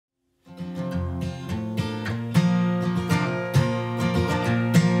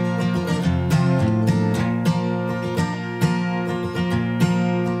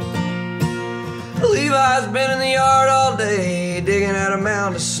I'd been in the yard all day, digging out a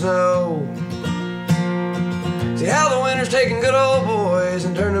mound of snow. See how the winter's taking good old boys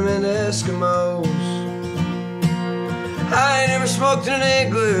and turned them into Eskimos. I ain't never smoked in an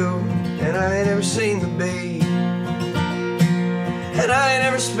igloo, and I ain't never seen the bee. And I ain't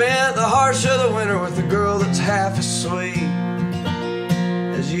never spent the harsh of the winter with a girl that's half as sweet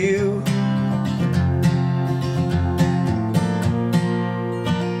as you.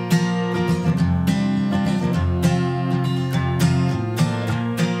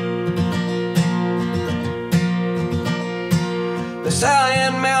 The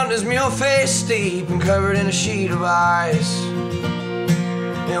Salian Mountain is mule-faced steep and covered in a sheet of ice.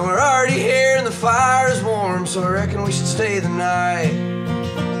 And we're already here and the fire's warm, so I reckon we should stay the night.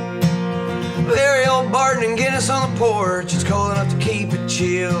 Very old Barton and Guinness on the porch, it's cold enough to keep it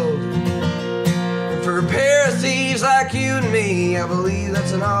chilled. And for a pair of thieves like you and me, I believe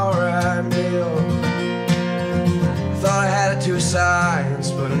that's an alright meal. I thought I had it to a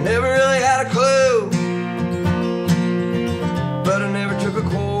science, but I never really had a clue. But I never took a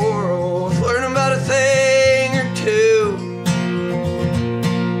quarrel with learning about a thing or two,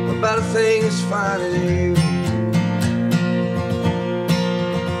 about a thing as fine as you.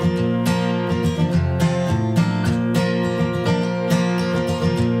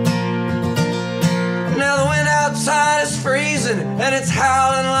 Now the wind outside is freezing and it's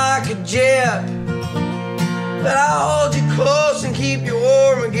howling like a jet, but I'll hold you close and keep you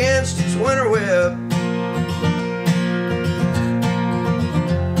warm against its winter whip.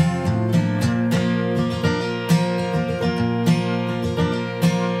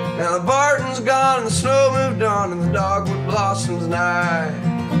 Now the Barton's gone and the snow moved on and the dogwood blossoms nigh.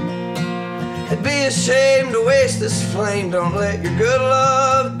 It'd be a shame to waste this flame, don't let your good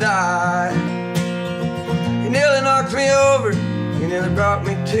love die. You nearly knocked me over, you nearly brought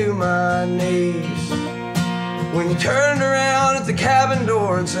me to my knees, when you turned around at the cabin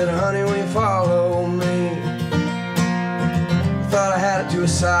door and said, honey, will you follow me? I thought I had it to a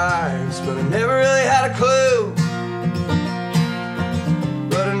science, but I never really had a clue.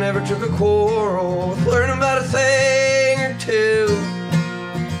 But I never took a quarrel with learning about a thing or two,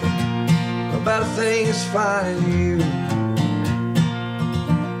 about a thing as fine as you.